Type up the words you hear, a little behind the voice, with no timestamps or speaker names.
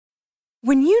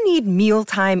When you need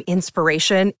mealtime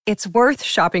inspiration, it's worth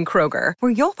shopping Kroger,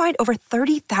 where you'll find over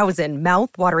 30,000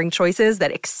 mouth-watering choices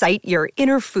that excite your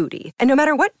inner foodie. And no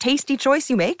matter what tasty choice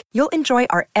you make, you'll enjoy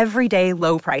our everyday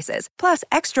low prices, plus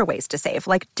extra ways to save,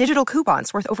 like digital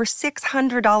coupons worth over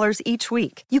 $600 each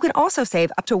week. You can also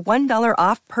save up to $1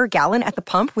 off per gallon at the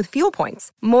pump with fuel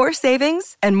points. More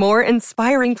savings and more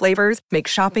inspiring flavors make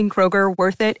shopping Kroger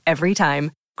worth it every time.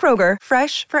 Kroger,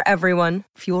 fresh for everyone.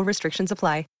 Fuel restrictions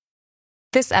apply.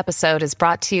 This episode is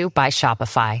brought to you by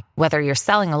Shopify. Whether you're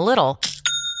selling a little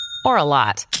or a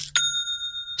lot,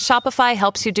 Shopify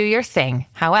helps you do your thing,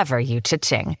 however you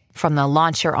cha-ching. From the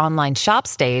launch your online shop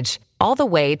stage, all the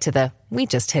way to the we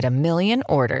just hit 1 million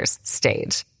orders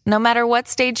stage. No matter what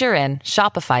stage you're in,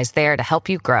 Shopify's there to help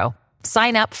you grow.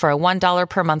 Sign up for a $1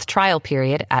 per month trial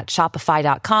period at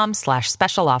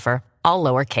shopify.com/special offer, all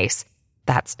lowercase.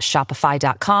 That's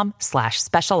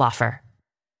shopify.com/special offer.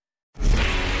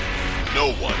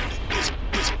 No one is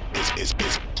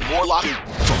more locked in.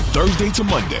 From Thursday to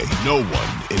Monday, no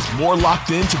one is more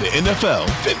locked into the NFL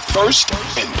than First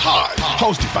and Pod.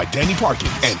 Hosted by Danny Parkins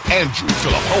and Andrew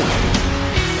Filippone.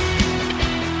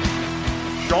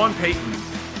 Sean Payton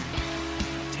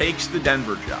takes the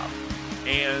Denver job.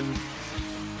 And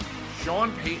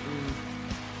Sean Payton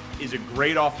is a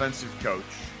great offensive coach.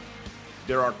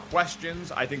 There are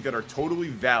questions, I think, that are totally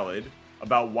valid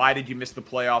about why did you miss the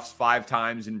playoffs 5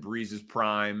 times in Breeze's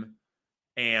prime,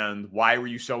 and why were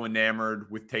you so enamored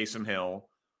with Taysom Hill?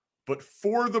 But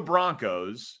for the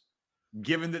Broncos,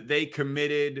 given that they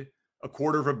committed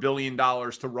 $250 million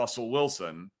to Russell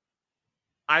Wilson,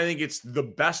 I think it's the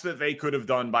best that they could have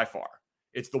done by far.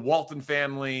 It's the Walton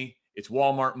family, it's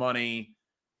Walmart money,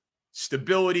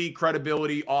 stability,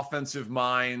 credibility, offensive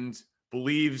mind,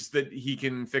 believes that he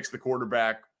can fix the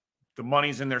quarterback. The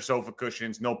money's in their sofa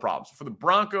cushions, no problems. For the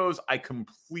Broncos, I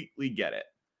completely get it.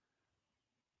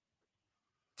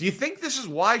 Do you think this is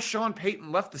why Sean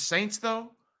Payton left the Saints,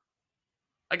 though?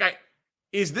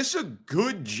 Is this a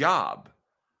good job?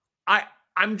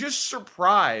 I'm just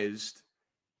surprised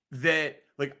that,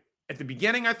 at the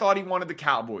beginning, I thought he wanted the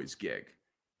Cowboys gig.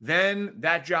 Then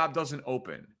that job doesn't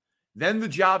open. Then the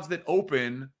jobs that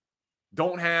open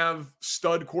don't have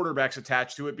stud quarterbacks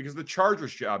attached to it because the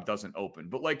Chargers job doesn't open.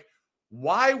 But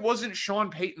why wasn't Sean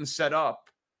Payton set up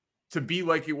to be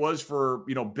like it was for,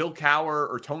 Bill Cowher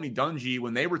or Tony Dungy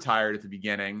when they retired at the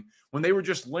beginning, when they were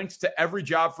just linked to every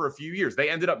job for a few years? They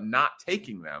ended up not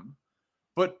taking them.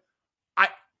 But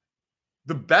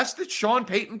the best that Sean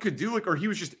Payton could do, or he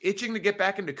was just itching to get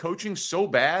back into coaching so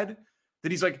bad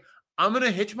that he's like, I'm going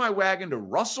to hitch my wagon to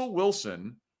Russell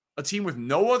Wilson, a team with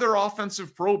no other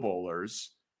offensive Pro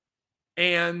Bowlers,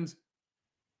 and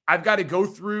I've got to go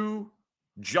through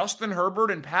Justin Herbert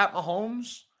and Pat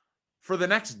Mahomes for the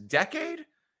next decade,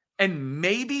 and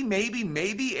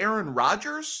maybe Aaron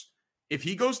Rodgers if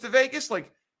he goes to Vegas.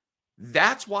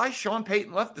 That's why Sean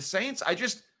Payton left the Saints.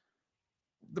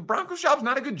 The Broncos job's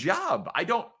not a good job. I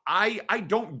don't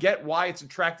get why it's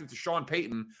attractive to Sean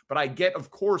Payton, but I get, of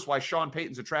course, why Sean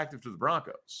Payton's attractive to the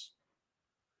Broncos.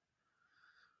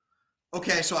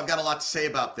 Okay, so I've got a lot to say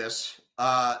about this.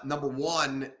 Number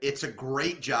one, it's a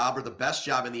great job, or the best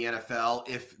job in the NFL,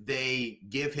 if they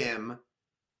give him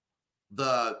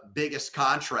the biggest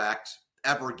contract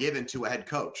ever given to a head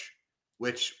coach,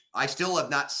 which I still have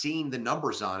not seen the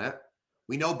numbers on it.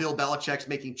 We know Bill Belichick's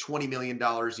making $20 million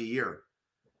a year.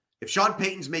 If Sean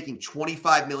Payton's making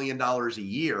 $25 million a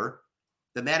year,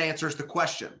 then that answers the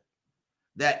question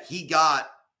that he got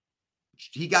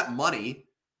money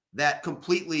that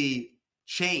completely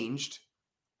changed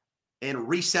and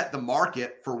reset the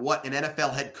market for what an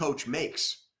NFL head coach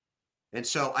makes. And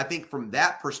so I think from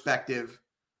that perspective,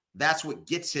 that's what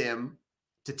gets him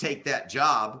to take that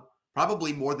job,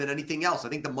 probably more than anything else. I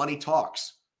think the money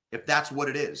talks, if that's what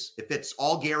it is. If it's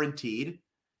all guaranteed,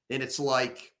 and it's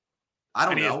I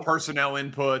don't know. Personnel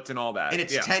input and all that. And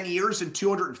it's 10 years and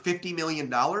 $250 million.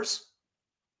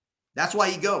 That's why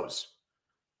he goes.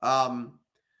 There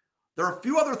are a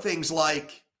few other things,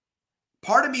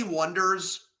 part of me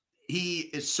wonders, he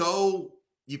is so,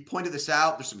 you've pointed this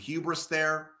out, there's some hubris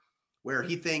there where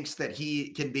he thinks that he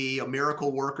can be a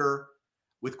miracle worker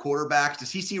with quarterbacks.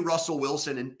 Does he see Russell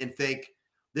Wilson and think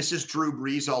this is Drew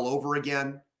Brees all over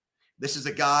again? This is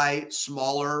a guy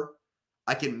smaller.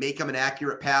 I can make him an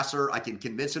accurate passer. I can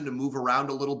convince him to move around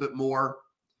a little bit more.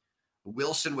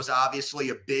 Wilson was obviously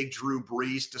a big Drew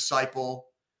Brees disciple,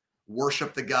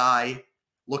 worshiped the guy,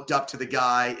 looked up to the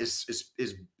guy.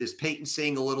 Is Peyton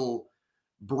seeing a little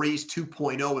Brees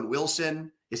 2.0 in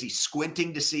Wilson? Is he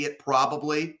squinting to see it?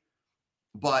 Probably.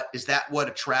 But is that what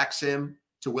attracts him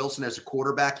to Wilson as a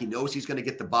quarterback? He knows he's going to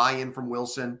get the buy-in from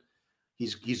Wilson.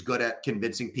 He's good at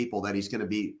convincing people that he's going to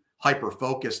be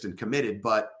hyper-focused and committed.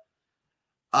 But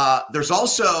there's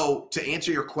also, to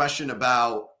answer your question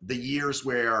about the years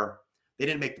where they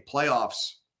didn't make the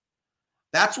playoffs,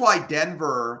 that's why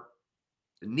Denver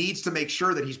needs to make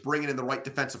sure that he's bringing in the right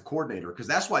defensive coordinator, because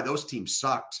that's why those teams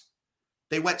sucked.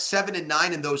 They went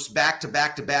 7-9 in those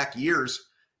back-to-back-to-back years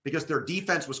because their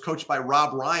defense was coached by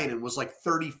Rob Ryan and was like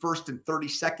 31st and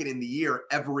 32nd in the year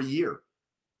every year.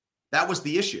 That was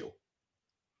the issue.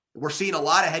 We're seeing a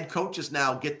lot of head coaches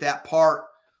now get that part.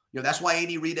 That's why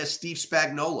Andy Reid has Steve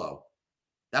Spagnuolo.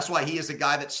 That's why he is the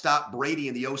guy that stopped Brady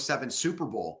in the 2007 Super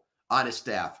Bowl on his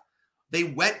staff. They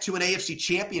went to an AFC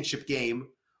championship game.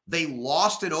 They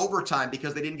lost in overtime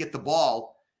because they didn't get the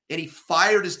ball, and he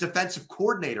fired his defensive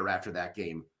coordinator after that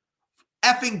game.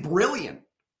 Effing brilliant.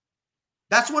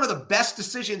 That's one of the best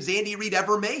decisions Andy Reid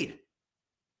ever made.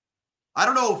 I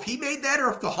don't know if he made that or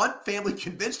if the Hunt family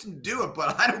convinced him to do it,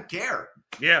 but I don't care.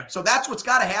 Yeah. So that's what's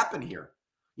got to happen here.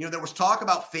 There was talk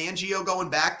about Fangio going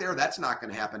back there. That's not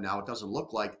going to happen now. It doesn't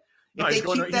look like. No, he's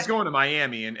going to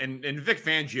Miami, and Vic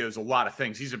Fangio is a lot of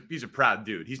things. He's a proud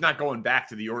dude. He's not going back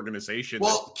to the organization.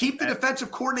 Well, keep the defensive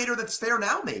coordinator that's there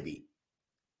now, maybe,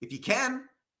 if you can.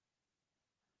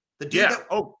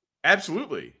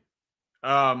 Absolutely.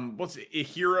 What's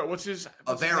Ihira? What's his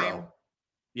Avero?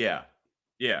 Yeah.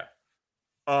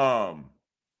 No,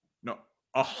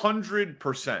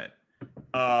 100%.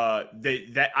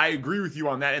 That I agree with you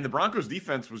on that. And the Broncos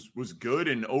defense was good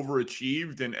and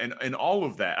overachieved and all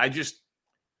of that. I just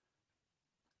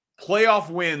playoff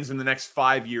wins in the next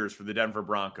 5 years for the Denver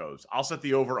Broncos. I'll set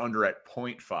the over under at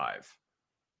 0.5.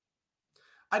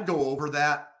 I'd go over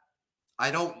that. I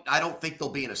don't think they'll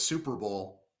be in a Super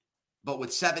Bowl, but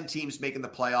with 7 teams making the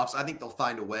playoffs, I think they'll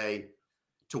find a way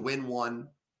to win one.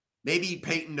 Maybe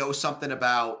Peyton knows something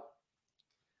about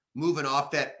moving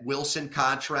off that Wilson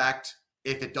contract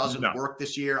if it doesn't work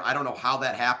this year. I don't know how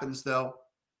that happens, though.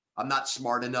 I'm not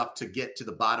smart enough to get to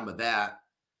the bottom of that.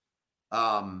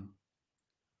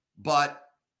 But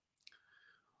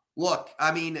look,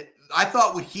 I mean, I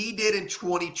thought what he did in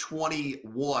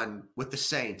 2021 with the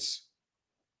Saints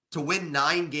to win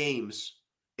 9 games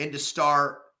and to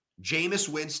start Jameis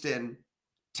Winston,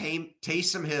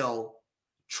 Taysom Hill,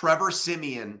 Trevor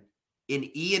Siemian,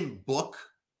 and Ian Book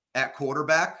at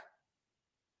quarterback,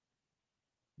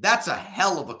 that's a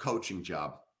hell of a coaching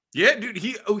job. Yeah, dude.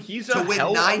 He's to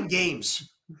win 9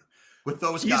 games with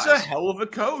those guys. He's a hell of a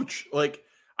coach. Like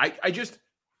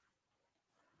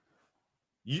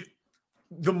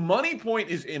the money point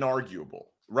is inarguable,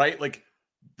 right? Like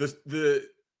the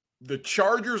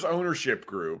Chargers ownership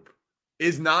group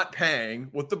is not paying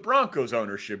what the Broncos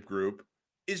ownership group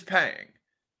is paying.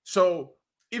 So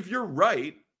if you're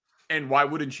right, and why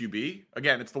wouldn't you be?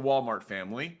 Again, it's the Walmart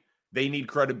family. They need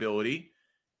credibility.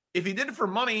 If he did it for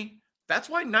money, that's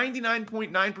why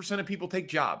 99.9% of people take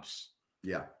jobs.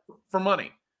 Yeah. For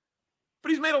money.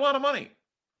 But he's made a lot of money.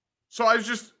 So I was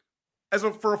just,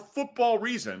 for a football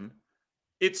reason,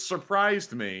 it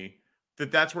surprised me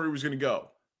that that's where he was going to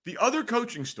go. The other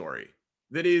coaching story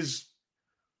that is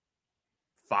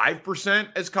 5%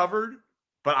 as covered,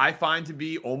 but I find to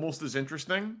be almost as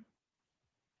interesting.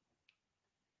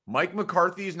 Mike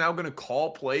McCarthy is now going to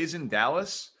call plays in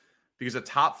Dallas because a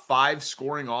top 5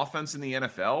 scoring offense in the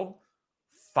NFL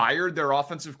fired their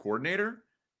offensive coordinator,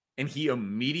 and he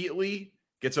immediately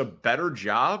gets a better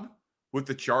job with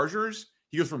the Chargers.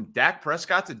 He goes from Dak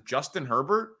Prescott to Justin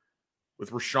Herbert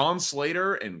with Rashawn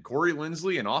Slater and Corey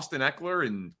Linsley and Austin Eckler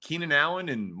and Keenan Allen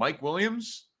and Mike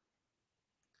Williams.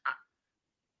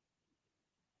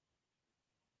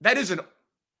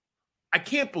 I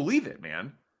can't believe it,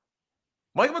 man.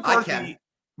 Mike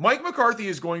McCarthy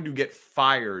is going to get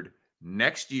fired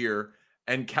next year,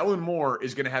 and Kellen Moore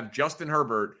is going to have Justin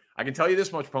Herbert. I can tell you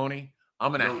this much, Pony.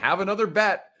 I'm going to have another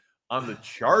bet on the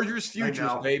Chargers'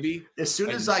 futures, baby. As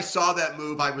soon as I saw that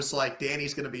move, I was like,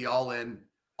 Danny's going to be all in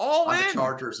on the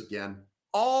Chargers again.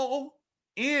 All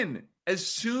in. As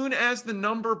soon as the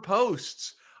number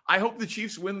posts. I hope the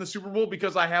Chiefs win the Super Bowl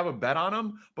because I have a bet on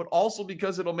them, but also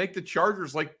because it'll make the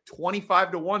Chargers like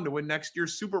 25-1 to win next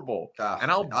year's Super Bowl.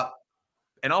 And I'll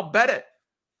bet it.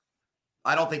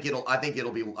 I think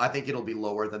it'll be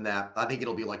lower than that. I think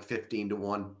it'll be like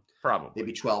 15-1. Probably.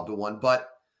 Maybe 12-1. But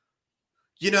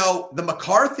the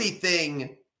McCarthy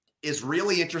thing is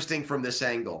really interesting from this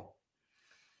angle.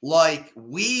 Like,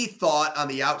 we thought on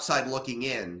the outside looking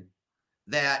in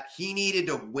that he needed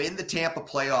to win the Tampa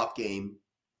playoff game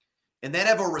and then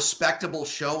have a respectable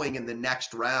showing in the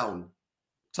next round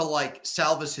to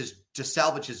salvage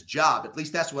his job. At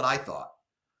least that's what I thought.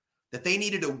 That they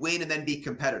needed to win and then be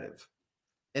competitive.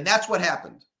 And that's what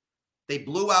happened. They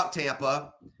blew out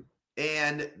Tampa,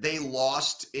 and they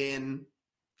lost in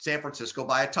San Francisco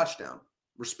by a touchdown.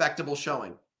 Respectable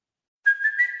showing.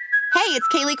 Hey, it's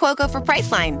Kaylee Cuoco for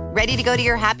Priceline. Ready to go to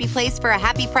your happy place for a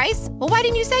happy price? Well, why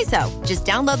didn't you say so? Just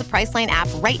download the Priceline app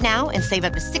right now and save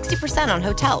up to 60% on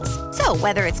hotels. So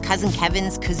whether it's Cousin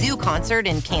Kevin's Kazoo Concert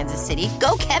in Kansas City,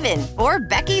 go Kevin, or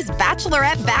Becky's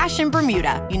Bachelorette Bash in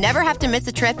Bermuda, you never have to miss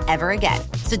a trip ever again.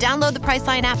 So download the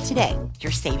Priceline app today.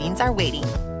 Your savings are waiting.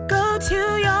 Go to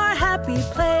your happy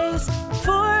place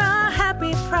for a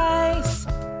happy price.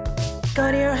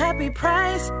 Go to your happy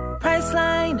price,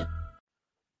 Priceline.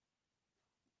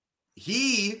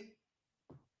 He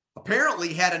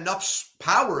apparently had enough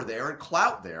power there and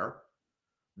clout there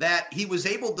that he was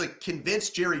able to convince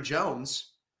Jerry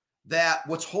Jones that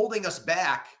what's holding us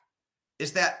back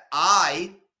is that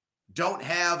I don't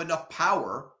have enough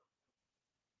power,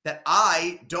 that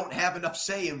I don't have enough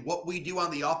say in what we do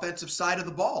on the offensive side of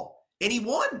the ball. And he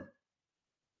won.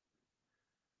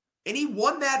 And he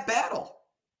won that battle.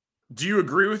 Do you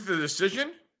agree with the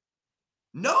decision?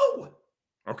 No.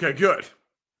 Okay, good.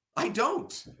 I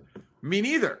don't. Me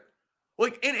neither.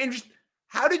 Like, and just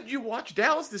how did you watch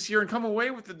Dallas this year and come away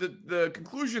with the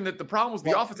conclusion that the problem was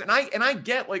the offense? And I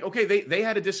get, like, okay, they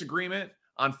had a disagreement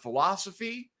on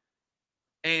philosophy,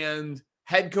 and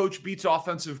head coach beats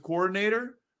offensive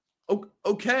coordinator.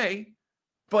 Okay,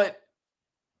 but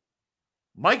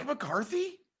Mike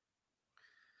McCarthy.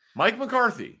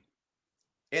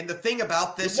 And the thing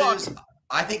about this is,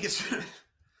 I think it's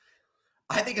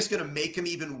going to make him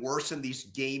even worse in these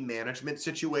game management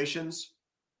situations,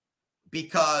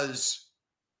 because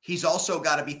he's also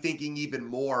got to be thinking even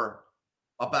more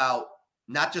about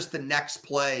not just the next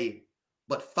play,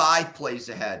 but 5 plays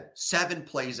ahead, 7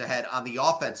 plays ahead on the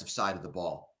offensive side of the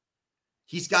ball.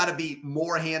 He's got to be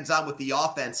more hands-on with the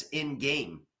offense in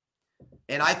game.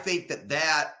 And I think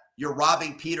that you're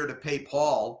robbing Peter to pay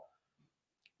Paul.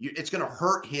 It's going to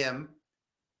hurt him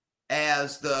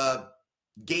as the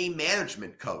game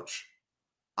management coach,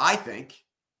 I think,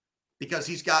 because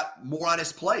he's got more on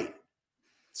his plate.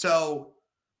 So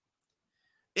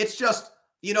it's just,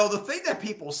 the thing that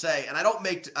people say, and I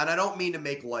don't mean to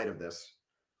make light of this,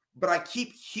 but I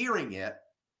keep hearing it,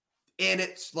 and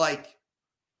it's like,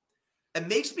 it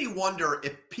makes me wonder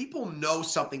if people know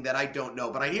something that I don't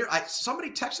know. But somebody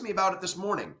texted me about it this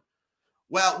morning.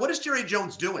 Well, what is Jerry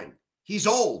Jones doing? He's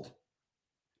old.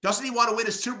 Doesn't he want to win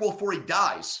a Super Bowl before he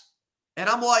dies? And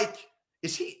I'm like,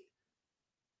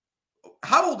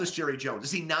 how old is Jerry Jones?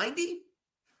 Is he 90?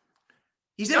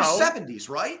 He's in his 70s,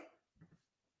 right?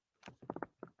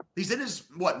 He's in his,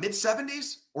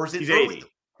 mid-70s? Or is it early? 80.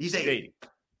 He's 80.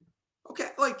 Okay,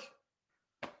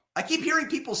 I keep hearing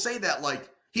people say that,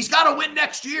 he's got to win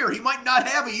next year. He might not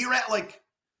have a year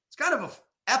it's kind of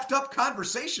a effed up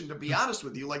conversation, to be honest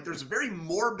with you. There's a very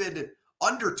morbid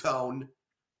undertone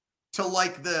to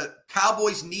the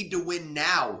Cowboys need to win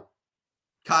now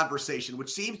conversation,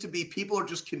 which seems to be people are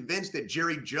just convinced that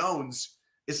Jerry Jones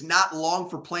is not long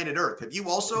for planet Earth. Have you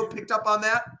also picked up on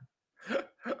that?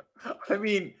 I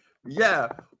mean, yeah,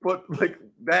 but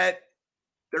that,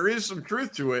 there is some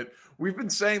truth to it. We've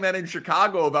been saying that in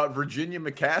Chicago about Virginia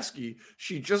McCaskey.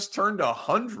 She just turned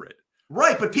 100.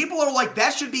 Right, but people are like,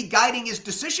 that should be guiding his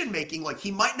decision-making.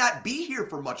 He might not be here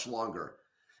for much longer.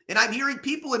 And I'm hearing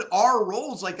people in our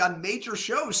roles, on major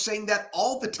shows, saying that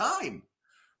all the time.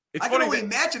 I can only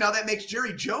imagine how that makes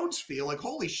Jerry Jones feel.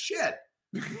 Holy shit.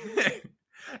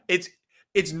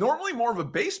 It's normally more of a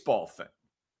baseball thing.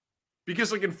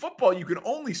 Because in football, you can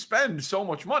only spend so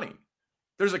much money.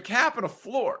 There's a cap and a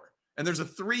floor. And there's a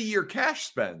 3-year cash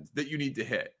spend that you need to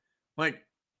hit.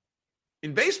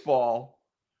 In baseball,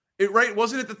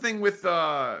 wasn't it the thing with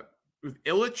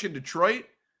Illich in Detroit?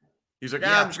 He's like,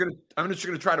 I'm just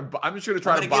gonna try to buy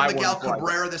give Miguel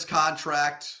Cabrera this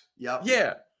contract. Yep.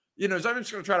 Yeah. So I'm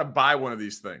just gonna try to buy one of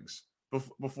these things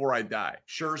before I die.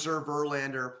 Scherzer,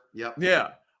 Verlander. Yep.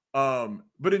 Yeah.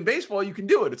 But in baseball, you can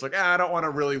do it. It's I don't want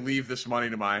to really leave this money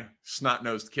to my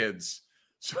snot-nosed kids,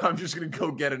 so I'm just gonna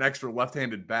go get an extra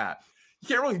left-handed bat. You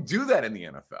can't really do that in the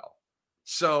NFL.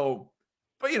 So,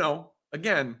 but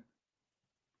again,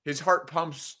 his heart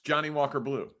pumps Johnny Walker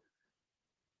Blue.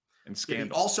 And scandal.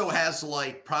 He also has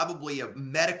probably a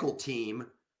medical team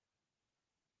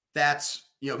that's,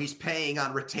 he's paying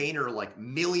on retainer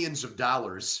millions of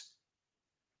dollars.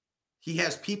 He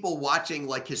has people watching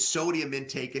his sodium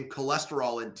intake and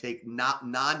cholesterol intake not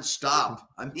nonstop.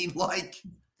 I mean,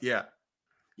 yeah,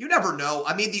 you never know.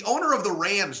 I mean, the owner of the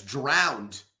Rams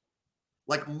drowned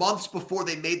months before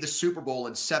they made the Super Bowl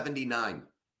in '79.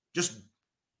 Just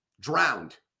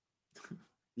drowned.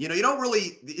 You don't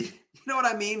really, you know what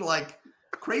I mean?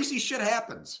 Crazy shit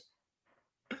happens.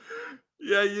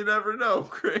 Yeah, you never know,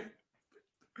 Craig.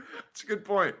 That's a good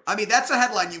point. I mean, that's a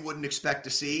headline you wouldn't expect to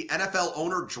see. NFL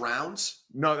owner drowns.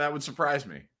 No, that would surprise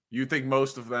me. You'd think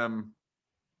most of them.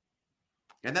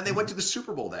 And then they went to the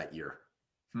Super Bowl that year.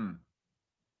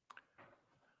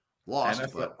 Lost.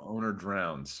 NFL but... owner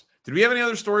drowns. Did we have any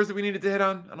other stories that we needed to hit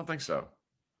on? I don't think so. Are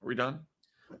we done?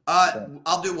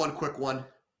 I'll do one quick one.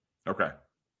 Okay.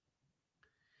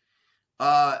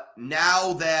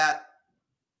 Now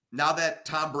that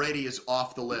Tom Brady is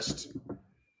off the list,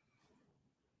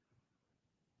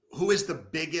 who is the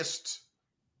biggest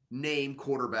name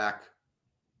quarterback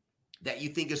that you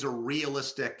think is a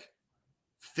realistic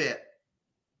fit?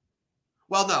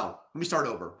 Well, no. Let me start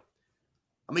over.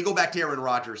 Let me go back to Aaron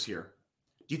Rodgers here.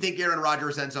 Do you think Aaron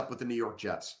Rodgers ends up with the New York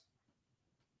Jets?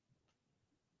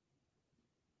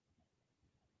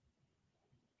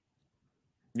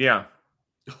 Yeah.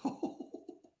 Wow.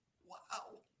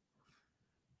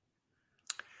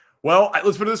 Well,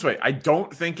 let's put it this way. I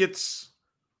don't think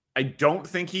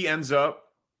he ends up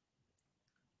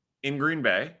in Green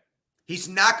Bay. He's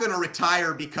not going to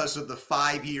retire because of the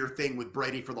 5-year thing with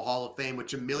Brady for the Hall of Fame,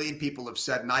 which a million people have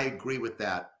said, and I agree with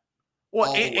that. Well,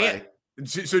 all the way.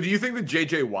 So do you think that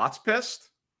J.J. Watt's pissed?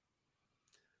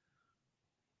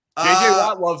 J.J.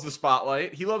 Watt loves the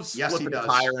spotlight. He loves flipping a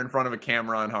tire in front of a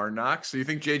camera on Hard Knocks. So you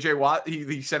think J.J. Watt,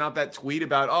 he sent out that tweet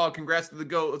about, oh, congrats to the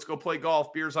GOAT. Let's go play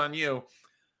golf. Beers on you.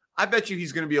 I bet you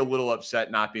he's going to be a little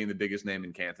upset not being the biggest name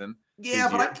in Canton. Yeah,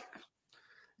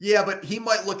 but he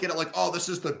might look at it like, oh, this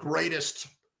is the greatest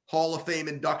Hall of Fame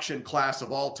induction class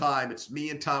of all time. It's me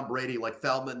and Tom Brady, like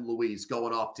Thelma and Louise,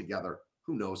 going off together.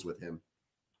 Who knows with him?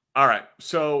 All right.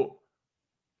 So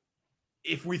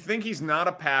if we think he's not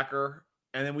a Packer,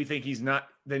 and then we think he's not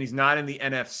in the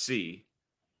NFC,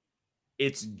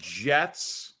 it's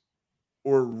Jets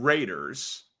or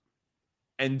Raiders.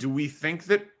 And do we think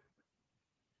that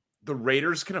the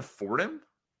Raiders can afford him?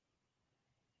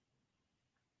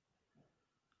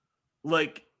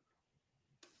 Like,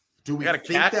 do we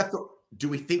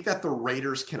think that the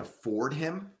Raiders can afford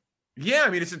him? Yeah, I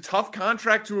mean, it's a tough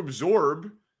contract to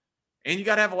absorb, and you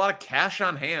got to have a lot of cash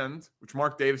on hand, which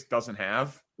Mark Davis doesn't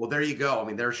have. Well, there you go. I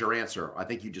mean, there's your answer. I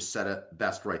think you just said it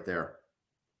best right there.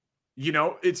 You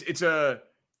know,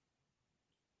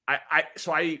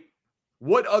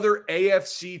 what other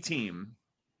AFC team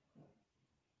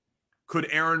could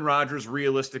Aaron Rodgers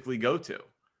realistically go to?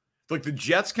 Like, the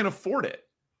Jets can afford it.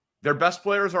 Their best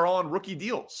players are all on rookie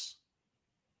deals.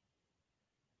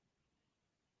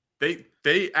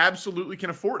 They absolutely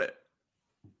can afford it.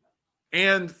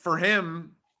 And for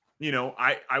him, you know,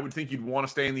 I would think you'd want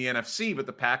to stay in the NFC, but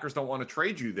the Packers don't want to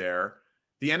trade you there.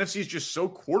 The NFC is just so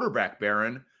quarterback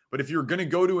barren. But if you're going to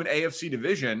go to an AFC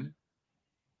division,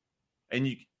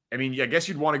 and I guess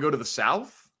you'd want to go to the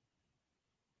South.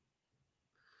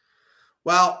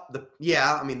 Well,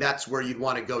 that's where you'd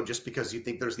want to go just because you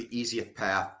think there's the easiest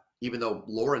path, even though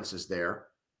Lawrence is there.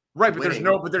 Right,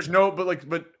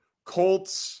 but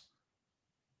Colts,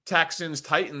 Texans,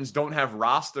 Titans don't have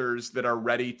rosters that are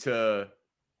ready to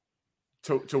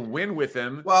win with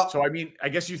him. Well, so I mean, I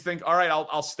guess you think, all right,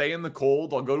 I'll stay in the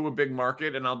cold. I'll go to a big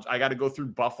market, and I got to go through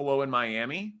Buffalo and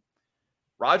Miami.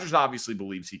 Rodgers obviously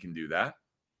believes he can do that.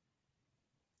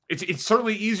 It's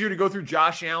certainly easier to go through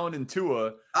Josh Allen and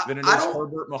Tua than it is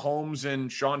Herbert, Mahomes, and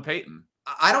Sean Payton.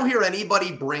 I don't hear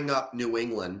anybody bring up New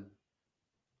England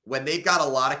when they've got a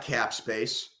lot of cap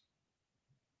space.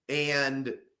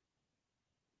 And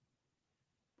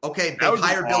okay,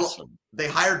 they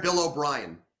hired Bill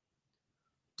O'Brien.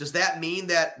 Does that mean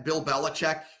that Bill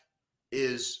Belichick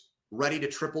is ready to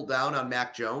triple down on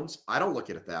Mac Jones? I don't look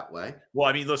at it that way. Well,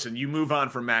 I mean, listen, you move on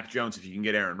from Mac Jones if you can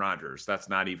get Aaron Rodgers. That's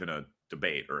not even a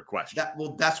debate or a question.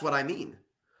 That's what I mean.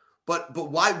 But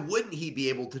why wouldn't he be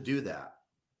able to do that?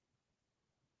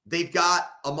 They've got,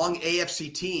 among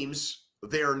AFC teams,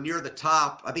 they're near the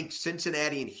top. I think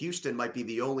Cincinnati and Houston might be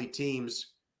the only teams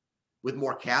with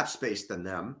more cap space than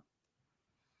them.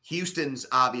 Houston's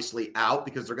obviously out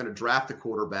because they're going to draft a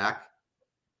quarterback.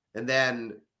 And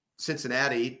then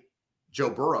Cincinnati, Joe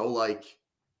Burrow, I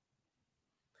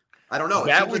don't know.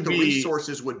 It seems like the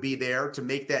resources would be there to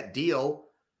make that deal.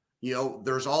 You know,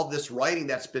 there's all this writing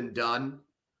that's been done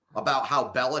about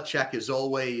how Belichick is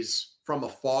always, from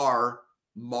afar,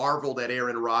 marveled at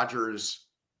Aaron Rodgers'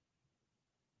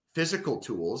 physical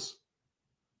tools.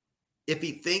 If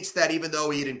he thinks that even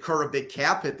though he'd incur a big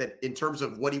cap hit, that in terms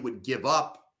of what he would give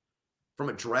up from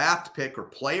a draft pick or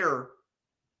player,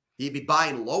 he'd be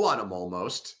buying low on him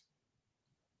almost.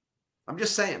 I'm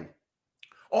just saying.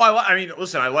 Oh, I mean,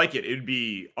 listen, I like it. It'd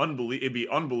be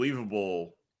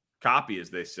unbelievable copy, as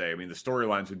they say. I mean, the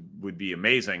storylines would be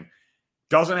amazing.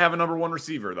 Doesn't have a number one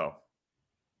receiver, though.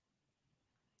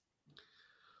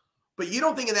 But you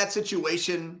don't think in that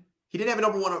situation, he didn't have a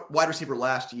number one wide receiver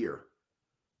last year.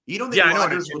 You don't think Yeah, I know,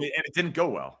 Rodgers and it didn't go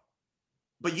well.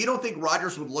 But you don't think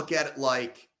Rodgers would look at it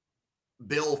like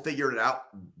Bill will figure it out?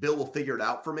 Bill will figure it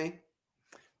out for me.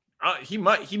 He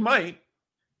might.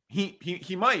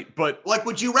 He might. But like,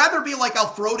 would you rather be like, I'll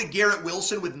throw to Garrett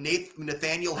Wilson with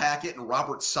Nathaniel Hackett and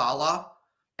Robert Saleh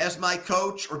as my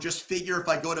coach, or just figure if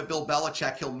I go to Bill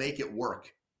Belichick, he'll make it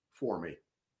work for me?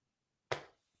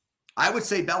 I would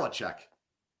say Belichick.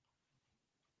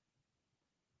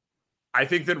 I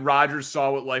think that Rodgers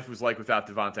saw what life was like without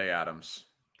Devontae Adams.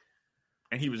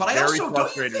 And he was very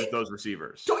frustrated with those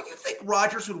receivers. Don't you think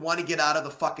Rodgers would want to get out of the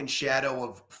fucking shadow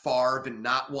of Favre and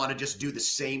not want to just do the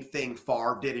same thing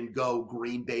Favre did and go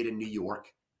Green Bay to New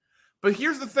York? But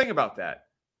here's the thing about that.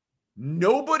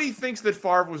 Nobody thinks that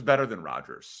Favre was better than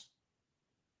Rodgers.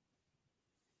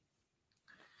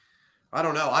 I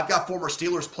don't know. I've got former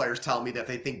Steelers players telling me that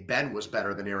they think Ben was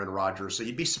better than Aaron Rodgers. So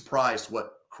you'd be surprised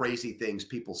what crazy things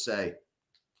people say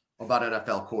about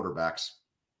NFL quarterbacks.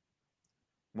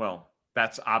 Well,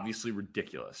 that's obviously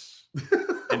ridiculous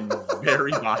and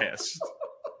very biased.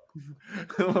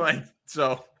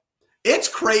 So it's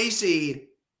crazy.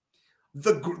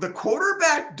 The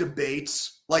quarterback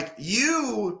debates, like,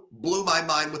 you blew my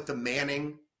mind with the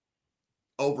Manning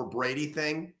over Brady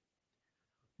thing,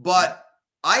 but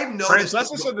I've noticed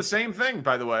Francesa said the same thing,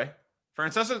 by the way.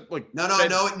 Francesa,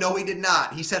 no, he did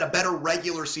not. He said a better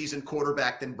regular season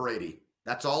quarterback than Brady.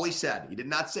 That's all he said. He did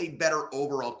not say better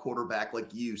overall quarterback like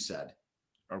you said.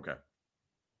 Okay.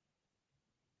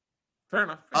 Fair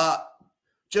enough.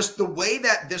 Just the way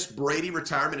that this Brady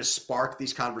retirement has sparked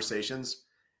these conversations,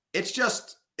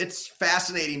 it's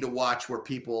fascinating to watch what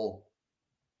people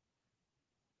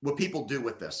do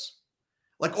with this.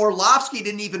 Like, Orlovsky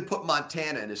didn't even put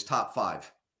Montana in his top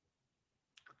 5.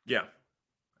 Yeah.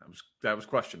 That was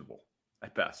questionable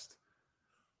at best.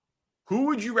 Who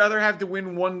would you rather have to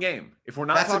win one game? If we're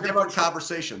not That's talking a different about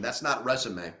conversation. That's not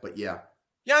resume, but yeah.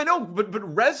 Yeah, I know,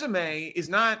 but resume is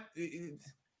not.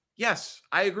 Yes,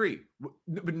 I agree.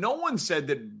 But no one said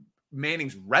that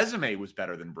Manning's resume was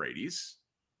better than Brady's.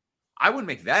 I wouldn't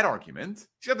make that argument.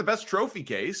 He's got the best trophy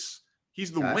case.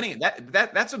 He's the winning.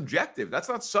 That's objective. That's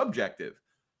not subjective.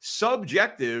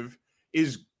 Subjective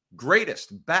is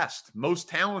greatest, best, most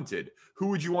talented. Who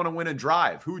would you want to win a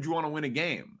drive? Who would you want to win a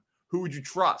game? Who would you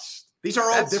trust? These are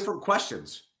all different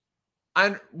questions.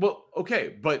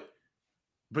 Okay, but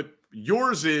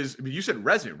yours is, you said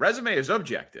resume. Resume is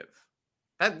objective.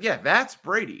 That's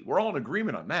Brady. We're all in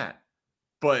agreement on that.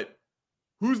 But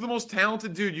who's the most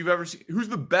talented dude you've ever seen? Who's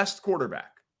the best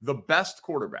quarterback? The best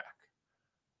quarterback.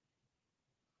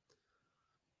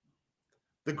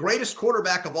 The greatest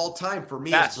quarterback of all time for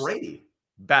me is Brady.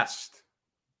 Best.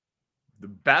 The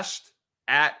best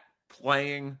at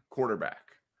playing quarterback.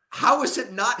 How is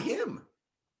it not him?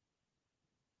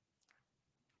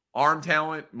 Arm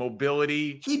talent,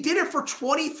 mobility. He did it for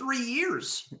 23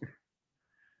 years.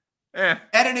 At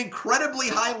an incredibly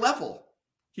high level.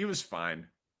 He was fine.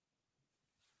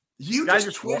 You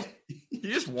just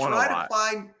won a lot. Try to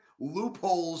find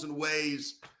loopholes and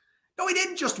ways. No, he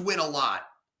didn't just win a lot.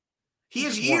 He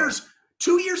has years.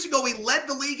 2 years ago, he led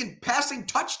the league in passing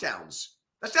touchdowns.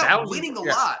 That's not winning a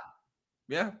lot.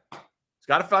 Yeah. He's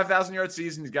got a 5,000-yard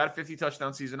season. He's got a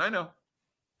 50-touchdown season. I know.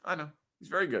 He's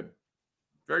very good.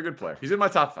 Very good player. He's in my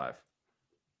top 5.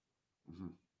 Mm-hmm.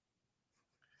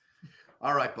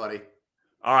 All right, buddy.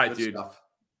 All right, good dude. Stuff.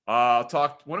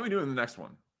 Talk. When are we doing the next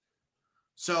one?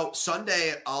 So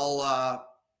Sunday, I'll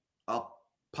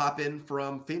pop in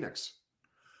from Phoenix.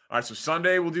 All right. So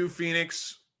Sunday we'll do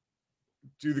Phoenix,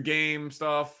 do the game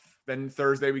stuff. Then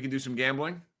Thursday we can do some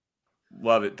gambling.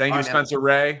 Love it. Thank you, Spencer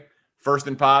Ray. First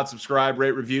in Pod. Subscribe,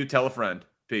 rate, review, tell a friend.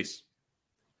 Peace.